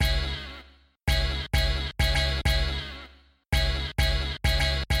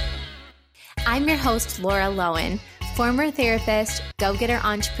I'm your host, Laura Lowen, former therapist, go-getter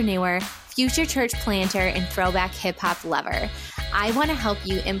entrepreneur, future church planter, and throwback hip-hop lover. I want to help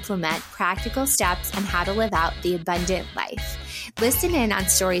you implement practical steps on how to live out the abundant life. Listen in on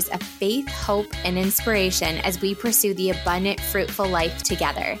stories of faith, hope, and inspiration as we pursue the abundant, fruitful life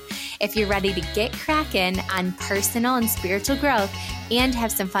together. If you're ready to get cracking on personal and spiritual growth and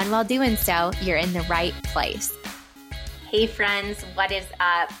have some fun while doing so, you're in the right place. Hey friends, what is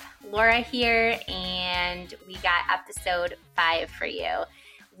up? Laura here, and we got episode 5 for you.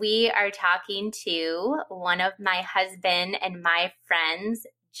 We are talking to one of my husband and my friends,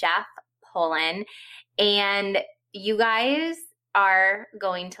 Jeff Polen, and you guys are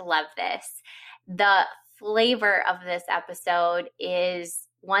going to love this. The flavor of this episode is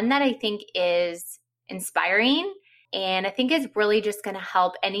one that I think is inspiring, and I think it's really just going to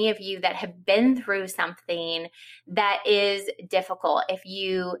help any of you that have been through something that is difficult. If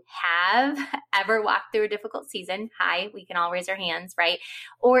you have ever walked through a difficult season, we can all raise our hands, right?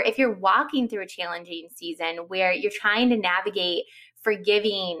 Or if you're walking through a challenging season where you're trying to navigate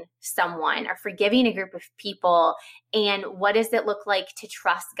forgiving someone or forgiving a group of people, and what does it look like to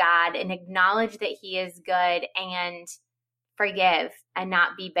trust God and acknowledge that He is good and forgive and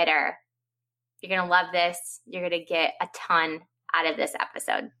not be bitter. You're going to love this. You're going to get a ton out of this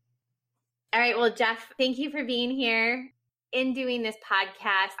episode. All right. Well, Jeff, thank you for being here. In doing this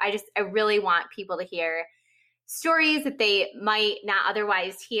podcast, I really want people to hear stories that they might not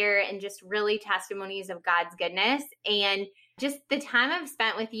otherwise hear, and just really testimonies of God's goodness, and just the time I've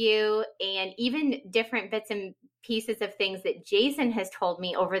spent with you, and even different bits and pieces of things that Jason has told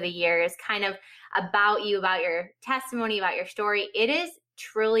me over the years, kind of about you, about your testimony, about your story. It is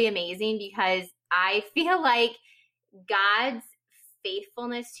truly amazing because I feel like God's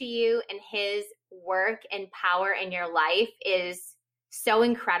faithfulness to you and His work and power in your life is so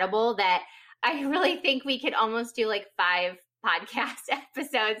incredible that I really think we could almost do like 5 podcast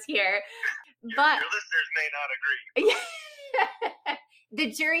episodes here. But your listeners may not agree.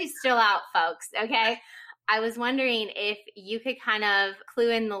 The jury's still out, folks, okay? I was wondering if you could kind of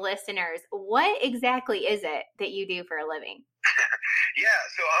clue in the listeners. What exactly is it that you do for a living? Yeah,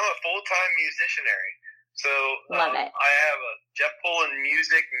 so I'm a full-time musicianary. So Love it. I have a Jeff Polen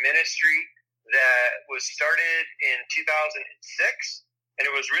music ministry that was started in 2006, and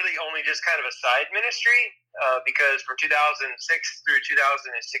it was really only just kind of a side ministry because from 2006 through 2016,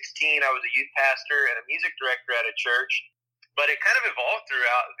 I was a youth pastor and a music director at a church. But it kind of evolved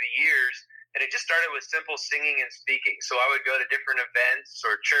throughout the years, and it just started with simple singing and speaking. So I would go to different events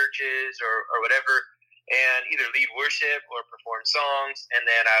or churches or whatever, and either lead worship or perform songs, and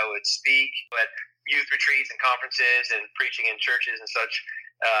then I would speak at youth retreats and conferences and preaching in churches and such.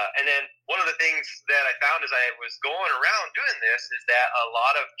 And then one of the things that I found as I was going around doing this is that a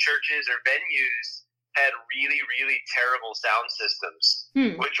lot of churches or venues had really, really terrible sound systems,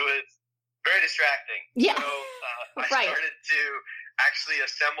 which was very distracting. Yeah. So I started to actually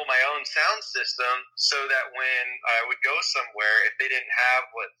assemble my own sound system so that when I would go somewhere, if they didn't have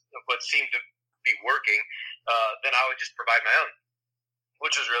what seemed to be working, then I would just provide my own,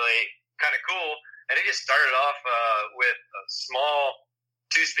 which was really kind of cool. And it just started off with a small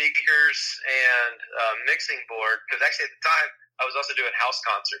 2 speakers and a mixing board, because actually at the time I was also doing house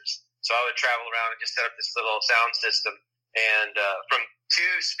concerts. So I would travel around and just set up this little sound system. And from 2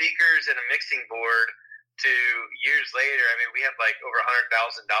 speakers and a mixing board to years later, I mean, we have like over $100,000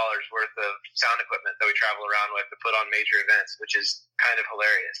 worth of sound equipment that we travel around with to put on major events, which is kind of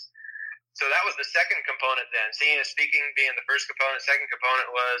hilarious. So that was the second component then. Singing and speaking being the first component. Second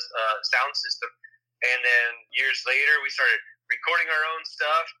component was sound system. And then years later, we started recording our own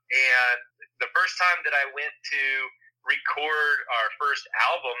stuff. And the first time that I went to record our first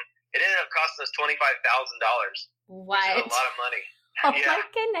album, it ended up costing us $25,000. What? Which is a lot of money. Oh, my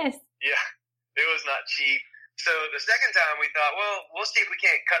goodness. Yeah, it was not cheap. So the second time we thought, well, we'll see if we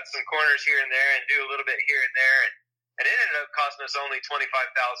can't cut some corners here and there and do a little bit here and there. And it ended up costing us only $25,000.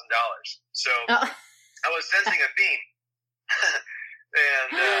 So I was sensing a theme and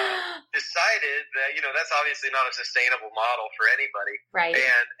decided that, that's obviously not a sustainable model for anybody. Right.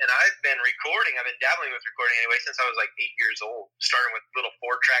 And I've been dabbling with recording anyway since I was like 8 years old, starting with little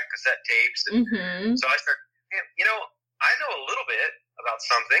 4-track cassette tapes. And so I started, I know a little bit about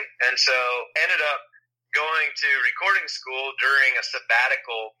something. And so ended up going to recording school during a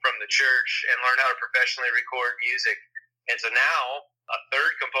sabbatical from the church and learned how to professionally record music. And so now a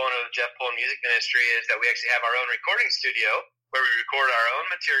third component of the Jeff Polen Music Ministry is that we actually have our own recording studio where we record our own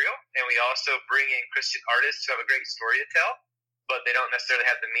material, and we also bring in Christian artists who have a great story to tell, but they don't necessarily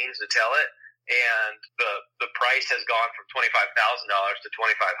have the means to tell it. and the price has gone from $25,000 to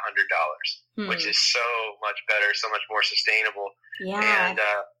 $2,500, which is so much better, so much more sustainable. Yeah. And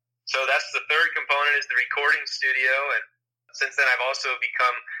so that's the third component, is the recording studio. And since then, I've also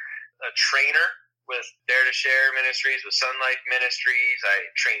become a trainer with Dare to Share Ministries, with Sun Life Ministries. I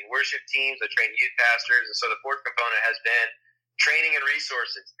train worship teams, I train youth pastors. And so the fourth component has been training and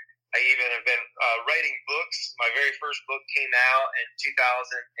resources. I even have been writing books. My very first book came out in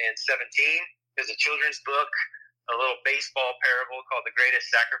 2017. It's a children's book, a little baseball parable called The Greatest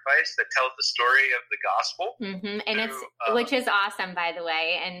Sacrifice that tells the story of the gospel. Mm-hmm. And which is awesome, by the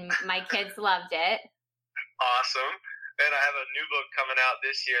way. And my kids loved it. Awesome. And I have a new book coming out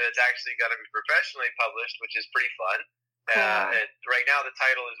this year that's actually going to be professionally published, which is pretty fun. Cool. And right now the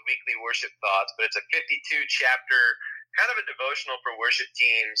title is Weekly Worship Thoughts, but it's a 52-chapter kind of a devotional for worship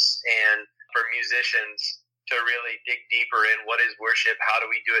teams and for musicians to really dig deeper in what is worship, how do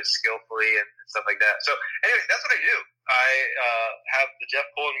we do it skillfully, and stuff like that. So anyway, that's what I do. I have the Jeff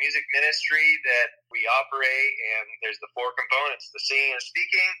Polen Music Ministry that we operate, and there's the four components: the singing and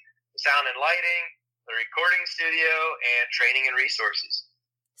speaking, the sound and lighting, the recording studio, and training and resources.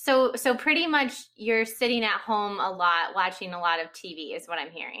 So pretty much you're sitting at home a lot, watching a lot of TV is what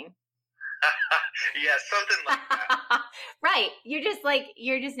I'm hearing. Yeah, something like that. Right. You're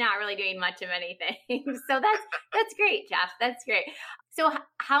just not really doing much of anything. So that's great, Jeff. That's great. So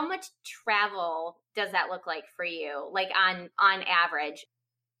how much travel does that look like for you, like on average?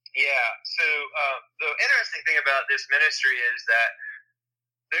 Yeah. So the interesting thing about this ministry is that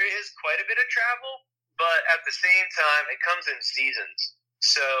there is quite a bit of travel, but at the same time, it comes in seasons.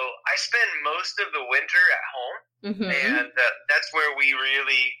 So I spend most of the winter at home, and that's where we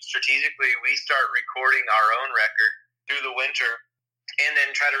really strategically, we start recording our own record through the winter and then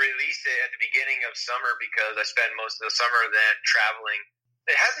try to release it at the beginning of summer, because I spend most of the summer then traveling.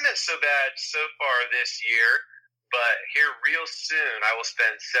 It hasn't been so bad so far this year, but here real soon I will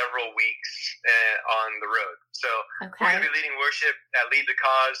spend several weeks on the road. So we're going to be leading worship at Lead the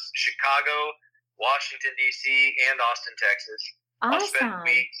Cause, Chicago, Washington, D.C., and Austin, Texas. Awesome. I'll spend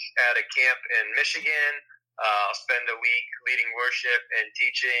weeks at a camp in Michigan. I'll spend a week leading worship and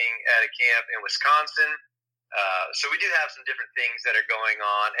teaching at a camp in Wisconsin. So we do have some different things that are going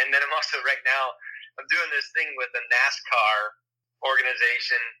on. And then I'm also right now, I'm doing this thing with a NASCAR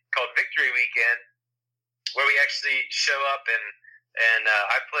organization called Victory Weekend, where we actually show up and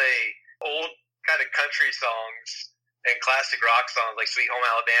I play old kind of country songs and classic rock songs like Sweet Home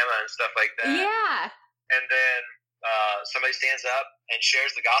Alabama and stuff like that. Yeah. And then somebody stands up and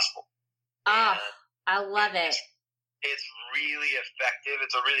shares the gospel. Oh, I love it. It's really effective.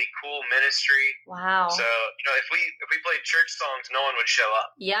 It's a really cool ministry. Wow. So, if we played church songs, no one would show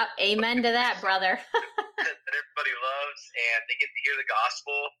up. Yep. Amen to that, brother. That everybody loves, and they get to hear the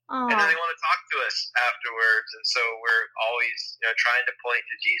gospel, Aww. And then they want to talk to us afterwards. And so we're always, trying to point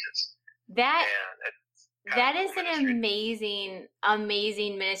to Jesus. That is an amazing,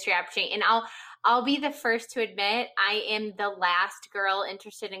 amazing ministry opportunity. And I'll be the first to admit I am the last girl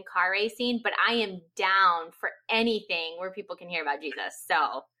interested in car racing, but I am down for anything where people can hear about Jesus.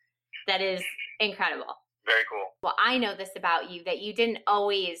 So that is incredible. Very cool. Well, I know this about you, that you didn't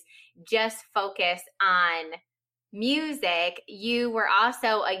always just focus on music. You were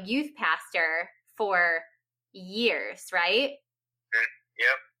also a youth pastor for years, right?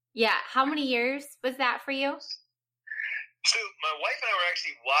 Yep. Yeah. How many years was that for you? So my wife and I were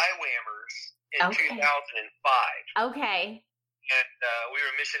actually YWAMers in 2005. Okay. And we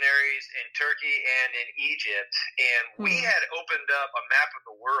were missionaries in Turkey and in Egypt. And we had opened up a map of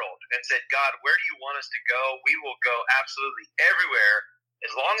the world and said, God, where do you want us to go? We will go absolutely everywhere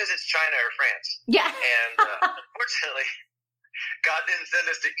as long as it's China or France. Yeah. And unfortunately, God didn't send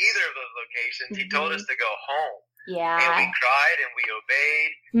us to either of those locations. He told us to go home. Yeah. And we cried and we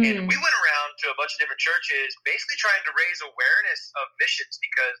obeyed. And we went around to a bunch of different churches, basically trying to raise awareness of missions,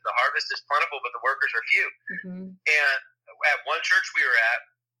 because the harvest is plentiful, but the workers are few. And at one church we were at,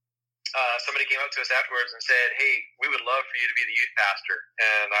 somebody came up to us afterwards and said, hey, we would love for you to be the youth pastor.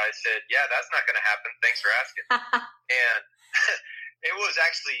 And I said, yeah, that's not going to happen. Thanks for asking. And it was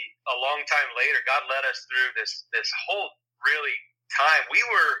actually a long time later. God led us through this whole really time. We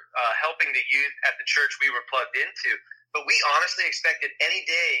were helping the youth at the church we were plugged into, but we honestly expected any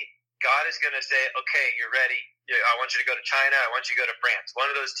day God is going to say, okay, you're ready. I want you to go to China. I want you to go to France. One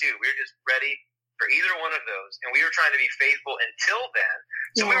of those two. We were just ready for either one of those, and we were trying to be faithful until then.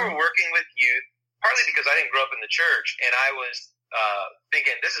 So we were working with youth, partly because I didn't grow up in the church, and I was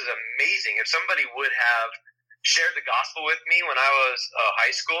thinking, this is amazing. If somebody would have shared the gospel with me when I was a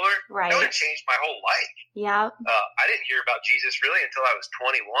high schooler, right, that would have changed my whole life. Yeah. I didn't hear about Jesus really until I was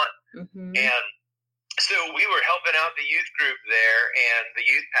 21. Mm-hmm. And so we were helping out the youth group there, and the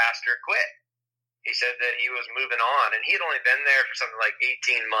youth pastor quit. He said that he was moving on, and he had only been there for something like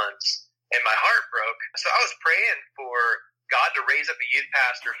 18 months, and my heart broke. So I was praying for God to raise up a youth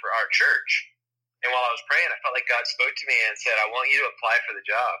pastor for our church. And while I was praying, I felt like God spoke to me and said, I want you to apply for the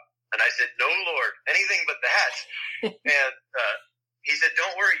job. And I said, no, Lord, anything but that. And he said,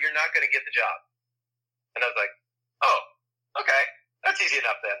 don't worry, you're not going to get the job. And I was like, oh, okay, that's easy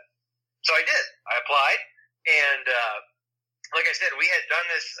enough then. So I did. I applied. And like I said, we had done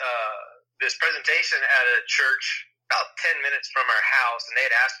this presentation at a church about 10 minutes from our house, and they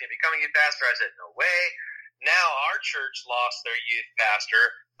had asked me to become a youth pastor. I said, no way. Now our church lost their youth pastor.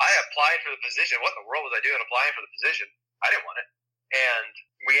 I applied for the position. What in the world was I doing applying for the position? I didn't want it. And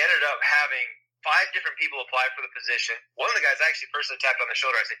we ended up having 5 different people apply for the position. One of the guys actually personally tapped on the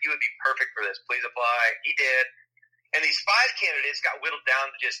shoulder. I said, you would be perfect for this. Please apply. He did. And these 5 candidates got whittled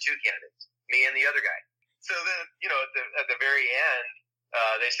down to just 2 candidates, me and the other guy. So then, at the very end,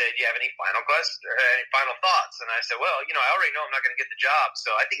 they said, do you have any final questions or any final thoughts? And I said, well, I already know I'm not going to get the job.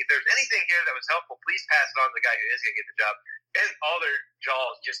 So I think if there's anything here that was helpful, please pass it on to the guy who is going to get the job. And all their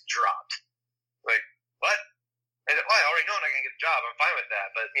jaws just dropped. Like, what? And well, I already know I'm not going to get the job. I'm fine with that.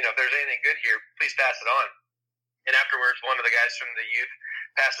 But, if there's anything good here, please pass it on. And afterwards, one of the guys from the youth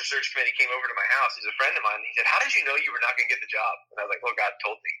pastor search committee came over to my house. He's a friend of mine. He said, how did you know you were not going to get the job? And I was like, well, God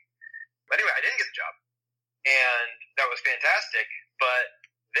told me. But anyway, I didn't get the job. And that was fantastic. But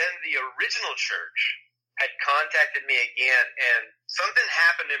then the original church had contacted me again, and something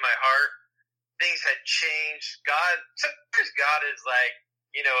happened in my heart. Things had changed. Sometimes God is like,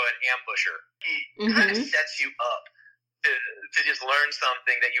 an ambusher. He kind of sets you up to just learn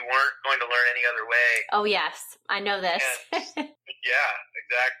something that you weren't going to learn any other way. Oh, yes. I know this. Yeah,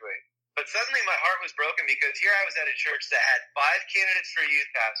 exactly. But suddenly my heart was broken because here I was at a church that had 5 candidates for youth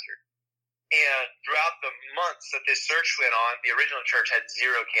pastor. And throughout the months that this search went on, the original church had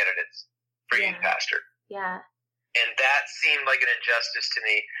 0 candidates for youth pastor. Yeah. And that seemed like an injustice to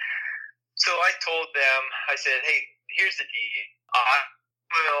me. So I told them, I said, hey, here's the deal. I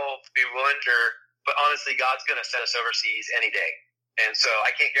will be willing to, but honestly, God's going to send us overseas any day. And so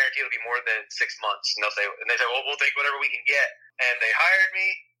I can't guarantee it'll be more than 6 months. And they say, well, we'll take whatever we can get. And they hired me.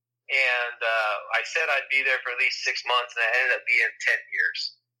 And I said I'd be there for at least 6 months, and I ended up being 10 years.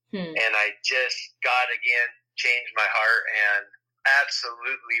 And I just, God again changed my heart and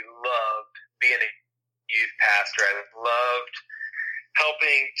absolutely loved being a youth pastor. I loved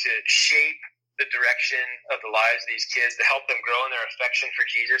helping to shape the direction of the lives of these kids, to help them grow in their affection for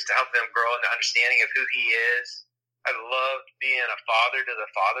Jesus, to help them grow in the understanding of who he is. I loved being a father to the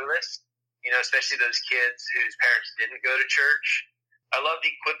fatherless, especially those kids whose parents didn't go to church. I loved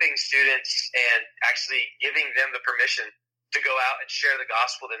equipping students and actually giving them the permission to go out and share the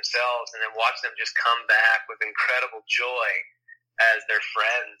gospel themselves, and then watch them just come back with incredible joy as their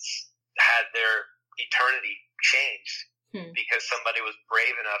friends had their eternity changed because somebody was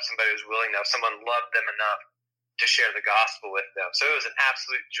brave enough, somebody was willing enough, someone loved them enough to share the gospel with them. So it was an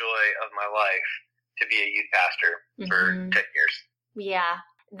absolute joy of my life to be a youth pastor for 10 years. Yeah.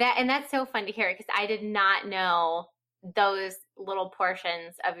 That's so fun to hear, because I did not know those little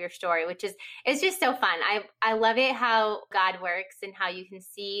portions of your story, it's just so fun. I love it how God works and how you can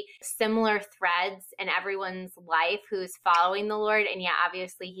see similar threads in everyone's life who's following the Lord. And yeah,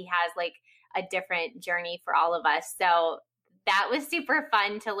 obviously he has like a different journey for all of us. So that was super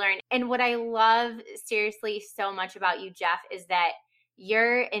fun to learn. And what I love seriously so much about you, Jeff, is that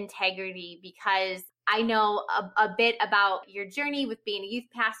your integrity, because I know a bit about your journey with being a youth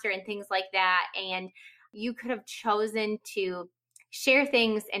pastor and things like that. And you could have chosen to share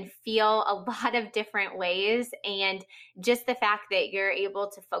things and feel a lot of different ways. And just the fact that you're able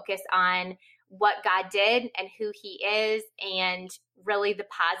to focus on what God did and who he is and really the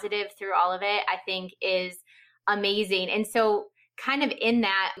positive through all of it, I think is amazing. And so kind of in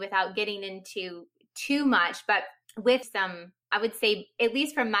that, without getting into too much, but with some, I would say, at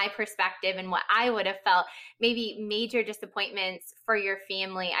least from my perspective and what I would have felt, maybe major disappointments for your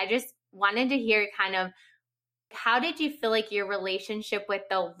family, I just wanted to hear kind of, how did you feel like your relationship with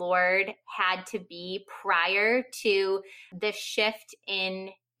the Lord had to be prior to the shift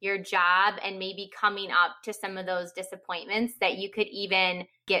in your job and maybe coming up to some of those disappointments that you could even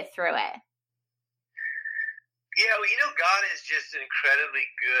get through it? Yeah, well, God is just incredibly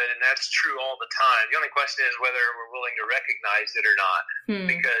good, and that's true all the time. The only question is whether we're willing to recognize it or not,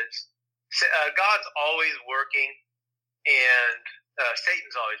 because God's always working, and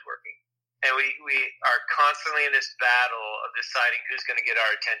Satan's always working. And we are constantly in this battle of deciding who's going to get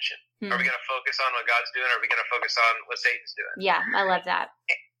our attention. Are we going to focus on what God's doing, or are we going to focus on what Satan's doing? Yeah, I love that.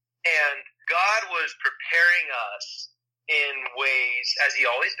 And God was preparing us in ways, as he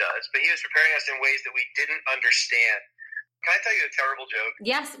always does, but he was preparing us in ways that we didn't understand. Can I tell you a terrible joke?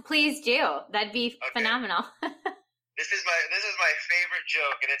 Yes, please do. That'd be phenomenal. This is my favorite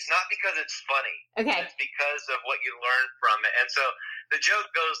joke, and it's not because it's funny. Okay. It's because of what you learn from it. And so the joke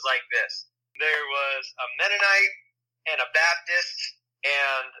goes like this. There was a Mennonite and a Baptist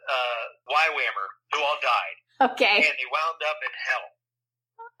and a YWAMer who all died. Okay. And they wound up in hell.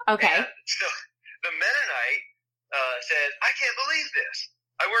 Okay. And so the Mennonite says, I can't believe this.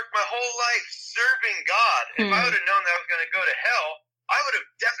 I worked my whole life serving God. If I would have known that I was going to go to hell, I would have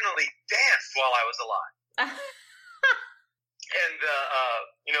definitely danced while I was alive. And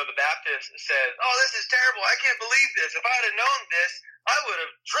the Baptist says, oh, this is terrible. I can't believe this. If I had known this, I would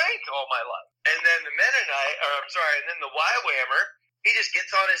have drank all my life. And then the and then the YWAMer, he just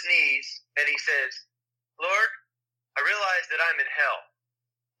gets on his knees and he says, Lord, I realize that I'm in hell.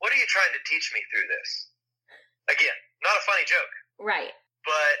 What are you trying to teach me through this? Again, not a funny joke. Right.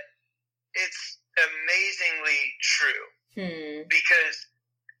 But it's amazingly true. Because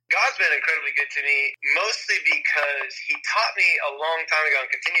God's been incredibly good to me, mostly because he taught me a long time ago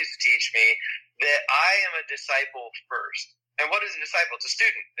and continues to teach me that I am a disciple first. And what is a disciple? It's a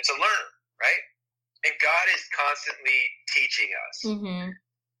student. It's a learner, right? And God is constantly teaching us.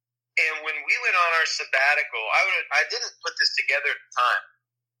 And when we went on our sabbatical, I didn't put this together at the time.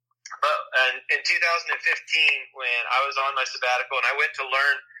 But in 2015, when I was on my sabbatical and I went to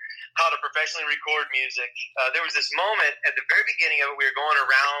learn how to professionally record music, there was this moment at the very beginning of it. We were going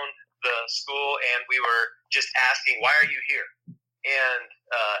around the school and we were just asking, why are you here? And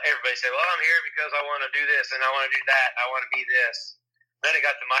everybody said, well, I'm here because I want to do this and I want to do that. I want to be this. Then it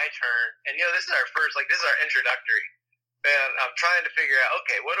got to my turn. And, this is our this is our introductory. And I'm trying to figure out,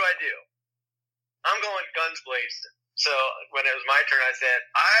 okay, what do I do? I'm going guns blazing. So when it was my turn, I said,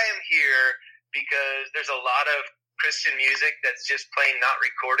 I am here because there's a lot of Christian music that's just plain not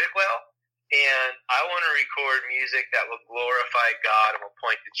recorded well. And I want to record music that will glorify God and will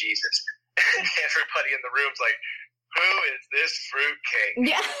point to Jesus. And everybody in the room's like, who is this fruitcake?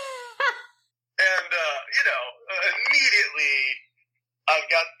 Yeah. And, immediately I've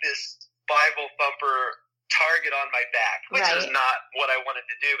got this Bible thumper target on my back, which is not what I wanted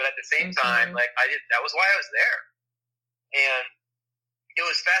to do. But at the same time, that was why I was there. And it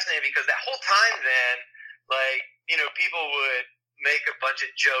was fascinating because that whole time then, people would make a bunch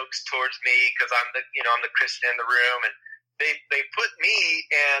of jokes towards me because I'm the Christian in the room, and they put me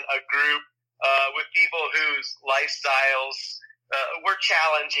in a group with people whose lifestyles were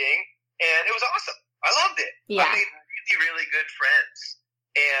challenging, and it was awesome. I loved it. Yeah. I made really, really good friends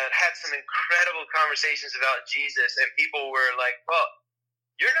and had some incredible conversations about Jesus, and people were like, well,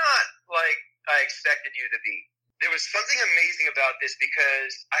 you're not like I expected you to be. There was something amazing about this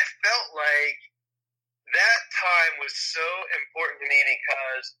because I felt like that time was so important to me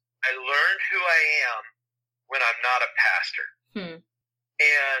because I learned who I am when I'm not a pastor.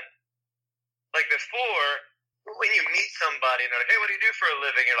 And before, when you meet somebody and they're like, hey, what do you do for a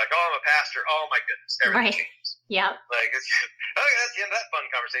living? You're like, oh, I'm a pastor. Oh my goodness, everything changes. Yep. It's just, okay, that's the end of that fun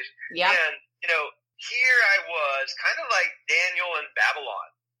conversation. Yep. And, here I was kind of like Daniel in Babylon.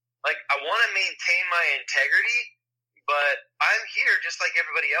 I want to maintain my integrity, but I'm here just like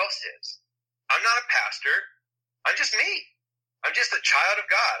everybody else is. I'm not a pastor. I'm just me. I'm just a child of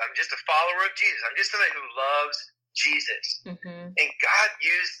God. I'm just a follower of Jesus. I'm just somebody who loves Jesus. And God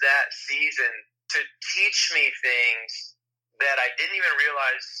used that season to teach me things that I didn't even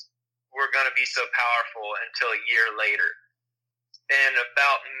realize were going to be so powerful until a year later. And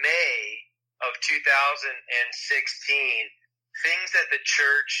about May of 2016, things at the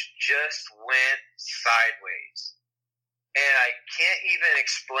church just went sideways. And I can't even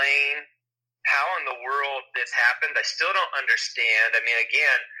explain how in the world this happened. I still don't understand. I mean,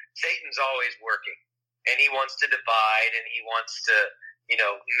 again, Satan's always working, and he wants to divide, and he wants to,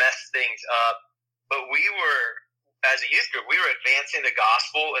 mess things up. But we were, as a youth group, we were advancing the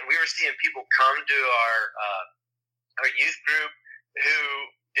gospel, and we were seeing people come to our youth group who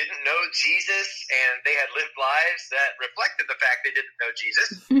didn't know Jesus, and they had lived lives that reflected the fact they didn't know Jesus.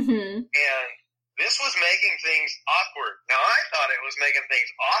 And this was making things awkward. Now, I thought it was making things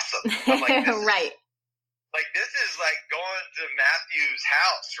awesome. I'm like, this is like going to Matthew's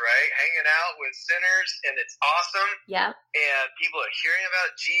house, right? Hanging out with sinners, and it's awesome. Yeah. And people are hearing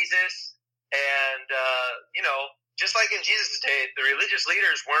about Jesus, and, just like in Jesus' day, the religious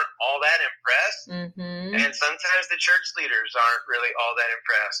leaders weren't all that impressed. Mm-hmm. And sometimes the church leaders aren't really all that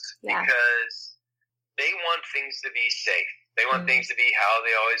impressed because they want things to be safe. They want things to be how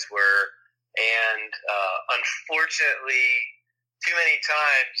they always were. And unfortunately, too many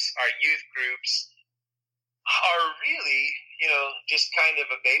times our youth groups are really, just kind of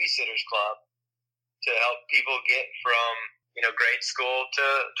a babysitter's club to help people get from, grade school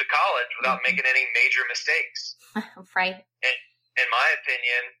to college without making any major mistakes. Right. And in my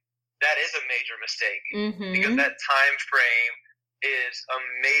opinion, that is a major mistake because that time frame is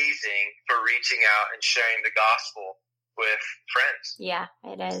amazing for reaching out and sharing the gospel with friends. Yeah,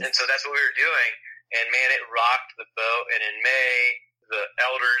 it is. And so that's what we were doing. And man, it rocked the boat. And in May, the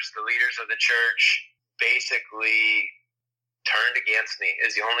elders, the leaders of the church basically turned against me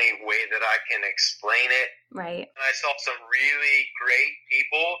is the only way that I can explain it. Right. And I saw some really great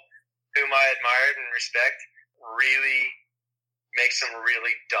people whom I admired and respect really make some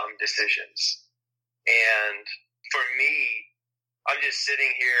really dumb decisions. And for me, I'm just sitting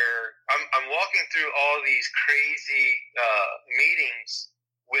here, I'm walking through all these crazy meetings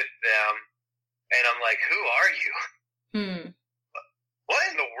with them, and I'm like, who are you? What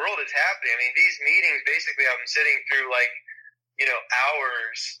in the world is happening? I mean, these meetings, basically, I'm sitting through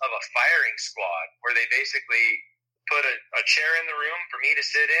hours of a firing squad where they basically put a chair in the room for me to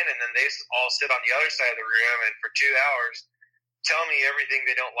sit in, and then they all sit on the other side of the room, and for 2 hours tell me everything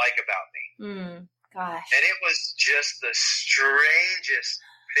they don't like about me. Gosh. And it was just the strangest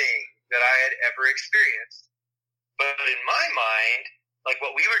thing that I had ever experienced. But in my mind, like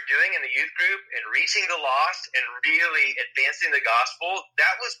what we were doing in the youth group and reaching the lost and really advancing the gospel,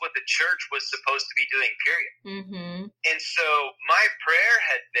 that was what the church was supposed to be doing, period. And so my prayer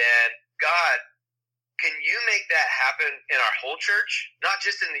had been, God, can you make that happen in our whole church? Not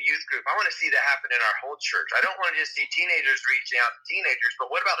just in the youth group. I want to see that happen in our whole church. I don't want to just see teenagers reaching out to teenagers,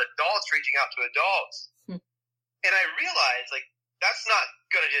 but what about adults reaching out to adults? And I realized, that's not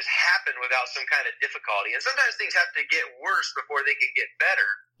going to just happen without some kind of difficulty. And sometimes things have to get worse before they can get better.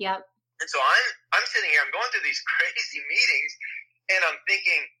 Yep. And so I'm sitting here, I'm going through these crazy meetings, and I'm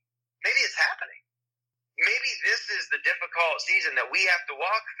thinking, maybe it's happening. Maybe this is the difficult season that we have to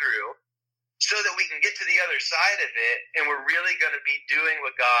walk through so that we can get to the other side of it, and we're really going to be doing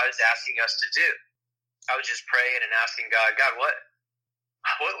what God is asking us to do. I was just praying and asking God, what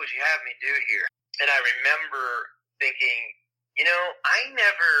would you have me do here? And I remember thinking, I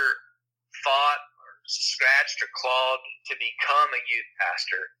never fought or scratched or clawed to become a youth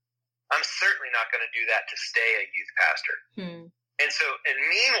pastor. I'm certainly not going to do that to stay a youth pastor. And so, and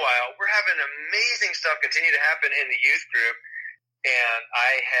meanwhile, we're having amazing stuff continue to happen in the youth group, and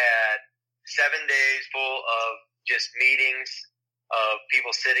I had 7 days full of just meetings of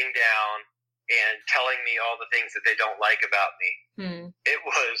people sitting down and telling me all the things that they don't like about me. It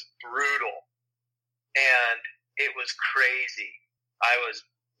was brutal, and it was crazy. I was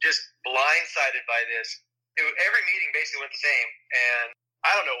just blindsided by this. Every meeting basically went the same, and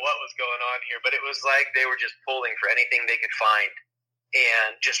I don't know what was going on here, but it was like they were just pulling for anything they could find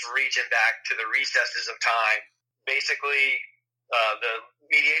and just reaching back to the recesses of time. Basically, the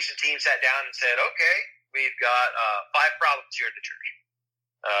mediation team sat down and said, okay, we've got 5 problems here at the church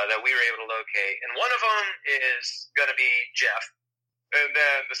that we were able to locate. And one of them is going to be Jeff. And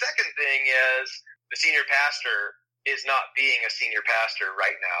then the second thing is the senior pastor is not being a senior pastor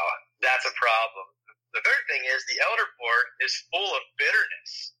right now. That's a problem. The third thing is the elder board is full of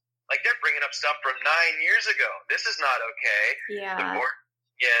bitterness. Like they're bringing up stuff from 9 years ago. This is not okay. Yeah. The board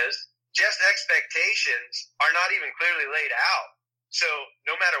is just expectations are not even clearly laid out. So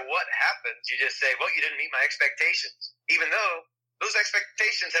no matter what happens, you just say, well, you didn't meet my expectations, even though those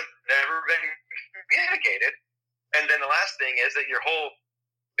expectations have never been communicated. And then the last thing is that your whole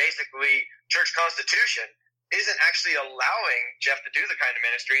basically church constitution isn't actually allowing Jeff to do the kind of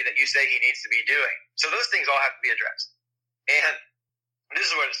ministry that you say he needs to be doing. So those things all have to be addressed. And this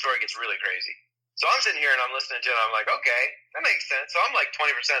is where the story gets really crazy. So I'm sitting here and I'm listening to it and I'm like, okay, that makes sense. So I'm like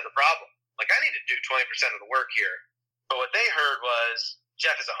 20% of the problem. Like I need to do 20% of the work here. But what they heard was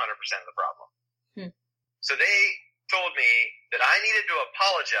Jeff is 100% of the problem. So they told me that I needed to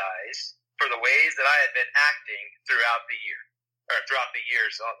apologize for the ways that I had been acting throughout the year, or throughout the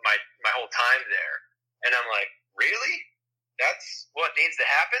years, my whole time there. And I'm like, really? That's what needs to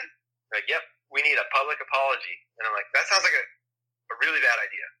happen? Like, yep, we need a public apology. And I'm like, that sounds like a really bad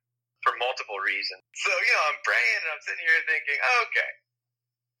idea for multiple reasons. So, I'm praying and I'm sitting here thinking, okay,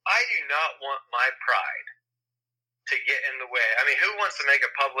 I do not want my pride to get in the way. I mean, who wants to make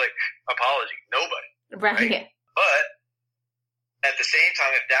a public apology? Nobody. Right? But at the same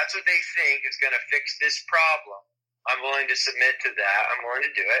time, if that's what they think is going to fix this problem, I'm willing to submit to that. I'm willing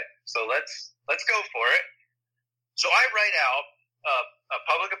to do it. So let's go for it. So I write out a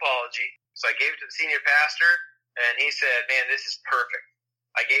public apology. So I gave it to the senior pastor, and he said, "Man, this is perfect."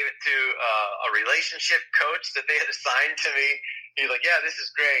 I gave it to a relationship coach that they had assigned to me. He's like, "Yeah, this is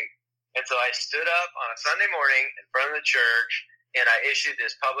great." And so I stood up on a Sunday morning in front of the church, and I issued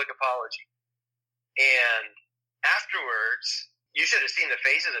this public apology. And afterwards, you should have seen the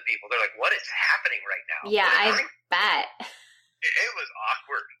faces of people. They're like, "What is happening right now?" Yeah, I bet. It was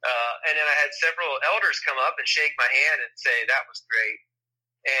awkward. And then I had several elders come up and shake my hand and say, "That was great."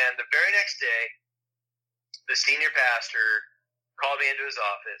 And the very next day, the senior pastor called me into his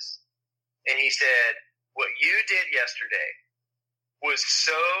office, and he said, "What you did yesterday was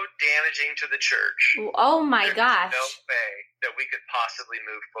so damaging to the church. Oh my gosh. No way that we could possibly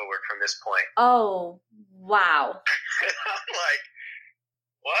move forward from this point." Oh, wow. I'm like,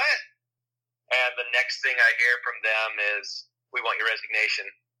 "What?" And the next thing I hear from them is, "We want your resignation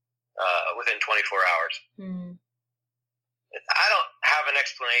within 24 hours. Mm. I don't have an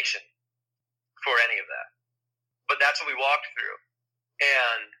explanation for any of that. But that's what we walked through.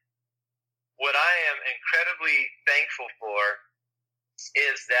 And what I am incredibly thankful for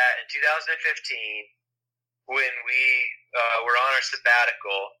is that in 2015, when we were on our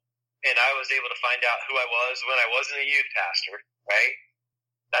sabbatical, and I was able to find out who I was when I wasn't a youth pastor, right?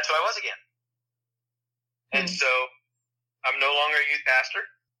 That's who I was again. And so I'm no longer a youth pastor.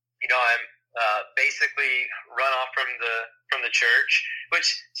 I'm basically run off from the church, which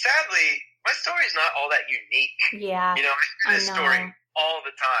sadly, my story is not all that unique. Yeah. I hear this story all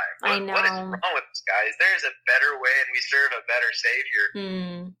the time. What is wrong with this, guys? There is a better way, and we serve a better Savior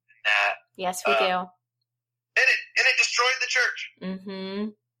than that. Yes, we do. And it destroyed the church.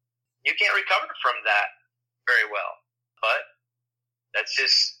 Mm-hmm. You can't recover from that very well. But that's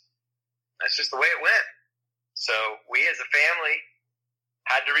just the way it went. So we as a family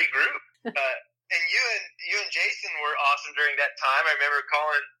had to regroup. And you and Jason were awesome during that time. I remember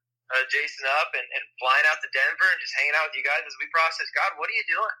calling Jason up and flying out to Denver and just hanging out with you guys as we process, "God, what are you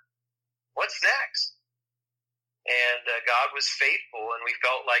doing? What's next?" And God was faithful, and we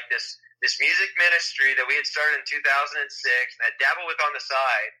felt like this music ministry that we had started in 2006 and had dabbled with on the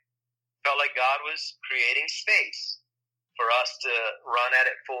side, felt like God was creating space for us to run at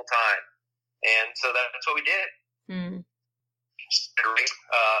it full time. And so that's what we did.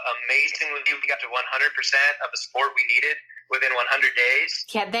 Amazingly, we got to 100% of the support we needed within 100 days.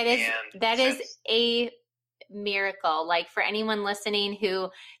 Yeah, that is a miracle. Like, for anyone listening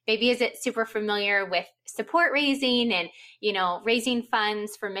who maybe isn't super familiar with support raising and, raising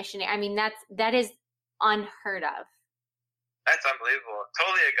funds for missionary, I mean, that is unheard of. That's unbelievable.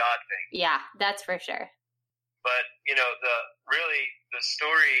 Totally a God thing. Yeah, that's for sure. But, the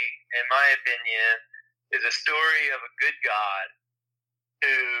story, in my opinion, is a story of a good God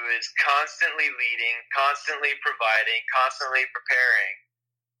who is constantly leading, constantly providing, constantly preparing,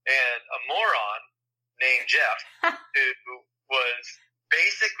 and a moron named Jeff who was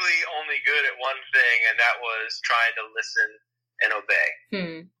basically only good at one thing, and that was trying to listen and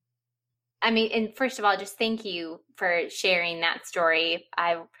obey. I mean, and first of all, just thank you for sharing that story.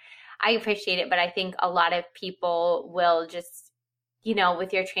 I appreciate it, but I think a lot of people will just,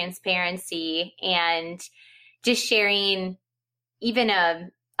 with your transparency and just sharing even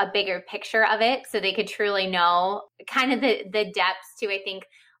a bigger picture of it, so they could truly know kind of the depths to, I think,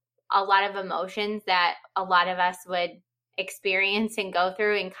 a lot of emotions that a lot of us would experience and go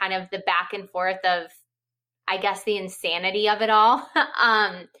through, and kind of the back and forth of, I guess, the insanity of it all.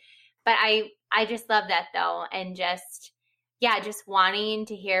 But I just love that though. And just wanting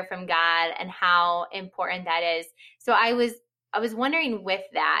to hear from God and how important that is. So I was wondering with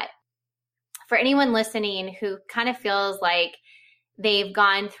that, for anyone listening who kind of feels like they've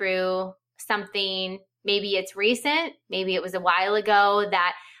gone through something, maybe it's recent, maybe it was a while ago,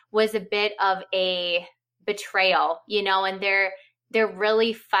 that was a bit of a betrayal, and they're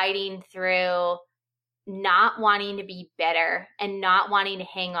really fighting through not wanting to be bitter and not wanting to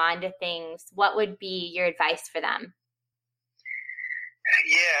hang on to things. What would be your advice for them?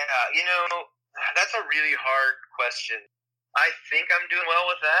 Yeah, that's a really hard question. I think I'm doing well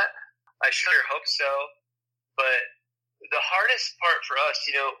with that. I sure hope so. But the hardest part for us,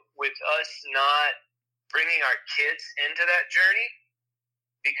 with us not bringing our kids into that journey,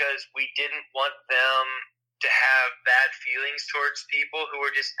 because we didn't want them to have bad feelings towards people who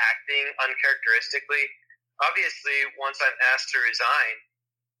were just acting uncharacteristically. Obviously, once I'm asked to resign,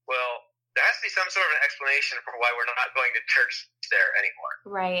 well, there has to be some sort of an explanation for why we're not going to church there anymore.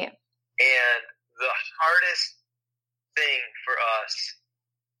 Right. And the hardest thing for us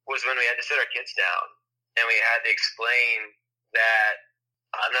was when we had to sit our kids down and we had to explain that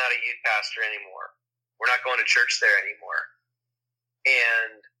I'm not a youth pastor anymore. We're not going to church there anymore.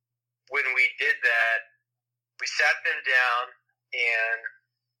 And when we did that, we sat them down and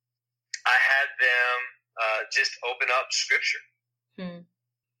I had them just open up Scripture.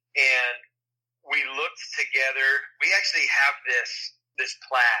 And we looked together. We actually have this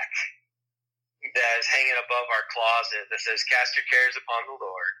plaque that is hanging above our closet that says, "Cast your cares upon the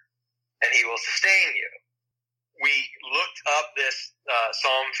Lord, and He will sustain you." We looked up this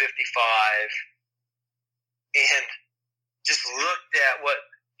Psalm 55 and just looked at what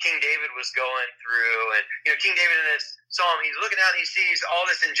King David was going through. And, King David in this psalm, he's looking out and he sees all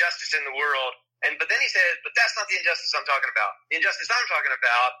this injustice in the world. But then he says, but that's not the injustice I'm talking about. The injustice I'm talking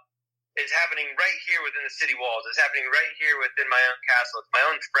about is happening right here within the city walls. It's happening right here within my own castle. It's my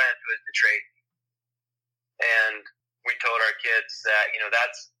own friend who has betrayed me. And we told our kids that,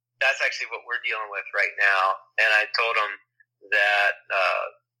 that's actually what we're dealing with right now. And I told them that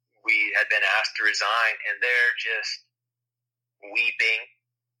we had been asked to resign, and they're just weeping.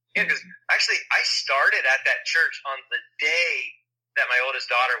 Because actually, I started at that church on the day that my oldest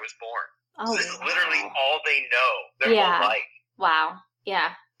daughter was born. So this is literally all they know their whole life. Wow.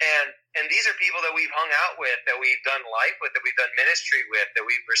 Yeah. And these are people that we've hung out with, that we've done life with, that we've done ministry with, that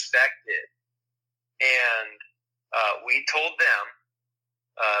we've respected. And we told them,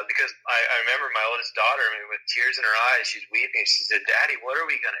 because I remember my oldest daughter, with tears in her eyes, she's weeping. She said, "Daddy, what are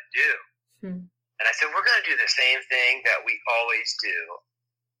we going to do?" And I said, "We're going to do the same thing that we always do."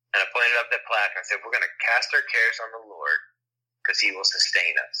 And I pointed up that plaque and I said, "We're going to cast our cares on the Lord because He will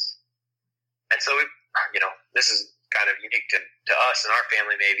sustain us." And so, this is kind of unique to us and our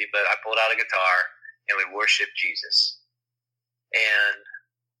family maybe, but I pulled out a guitar and we worshiped Jesus. And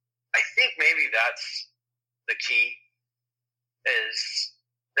I think maybe that's the key, is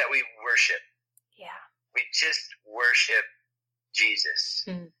that we worship. Yeah. We just worship Jesus.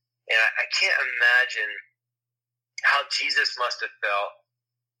 And I can't imagine how Jesus must have felt,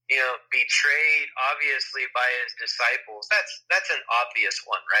 betrayed obviously by His disciples. That's an obvious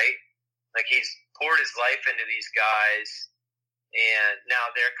one, right? Like, He's poured His life into these guys, and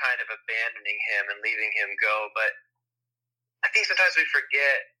now they're kind of abandoning Him and leaving Him go. But I think sometimes we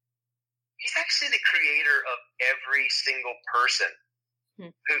forget He's actually the creator of every single person. Who,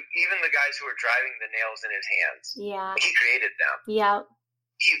 even the guys who are driving the nails in His hands. Yeah. He created them. Yeah.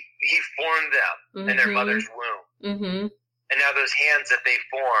 He formed them in their mother's womb. And now those hands that they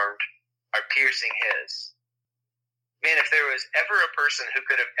formed are piercing His. Man, if there was ever a person who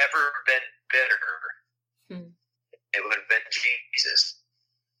could have ever been bitter, it would have been Jesus.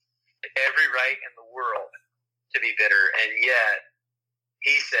 Every right in the world to be bitter. And yet,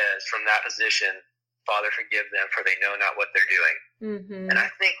 He says from that position, "Father, forgive them, for they know not what they're doing." And I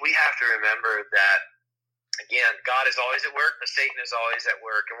think we have to remember that, again, God is always at work, but Satan is always at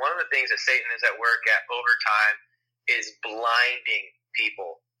work. And one of the things that Satan is at work at over time is blinding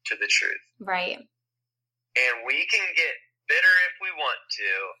people to the truth. Right. And we can get bitter if we want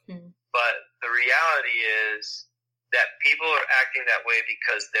to, but the reality is that people are acting that way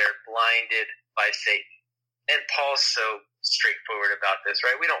because they're blinded by Satan. And Paul's so straightforward about this,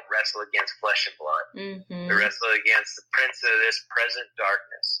 right? We don't wrestle against flesh and blood. We wrestle against the prince of this present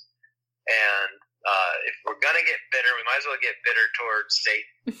darkness. And if we're going to get bitter, we might as well get bitter towards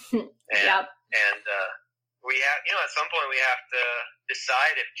Satan. And we have, at some point we have to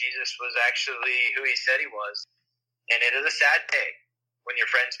decide if Jesus was actually who He said He was. And it is a sad day when your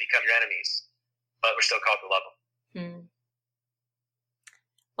friends become your enemies, but we're still called to love them.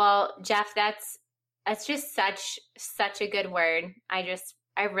 Well, Jeff, that's just such a good word. I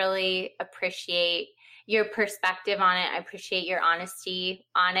really appreciate your perspective on it. I appreciate your honesty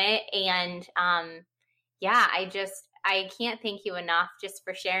on it. And I can't thank you enough just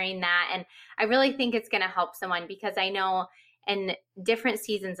for sharing that. And I really think it's going to help someone, because I know in different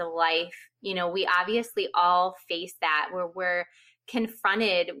seasons of life, we obviously all face that, where we're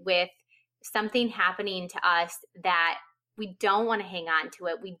confronted with something happening to us that we don't want to hang on to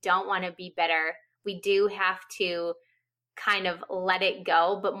it. We don't want to be bitter. We do have to kind of let it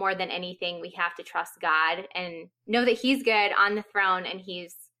go. But more than anything, we have to trust God and know that He's good on the throne and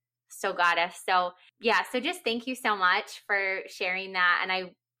He's still got us. So just thank you so much for sharing that. And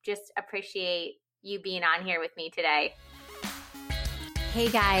I just appreciate you being on here with me today. Hey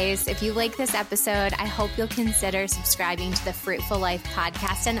guys, if you like this episode, I hope you'll consider subscribing to the Fruitful Life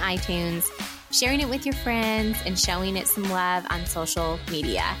podcast on iTunes, sharing it with your friends, and showing it some love on social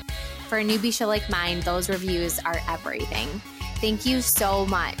media. For a newbie show like mine, those reviews are everything. Thank you so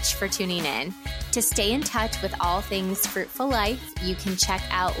much for tuning in. To stay in touch with all things Fruitful Life, you can check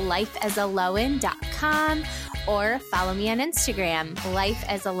out lifeasalowen.com or follow me on Instagram,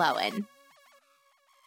 lifeasalowen.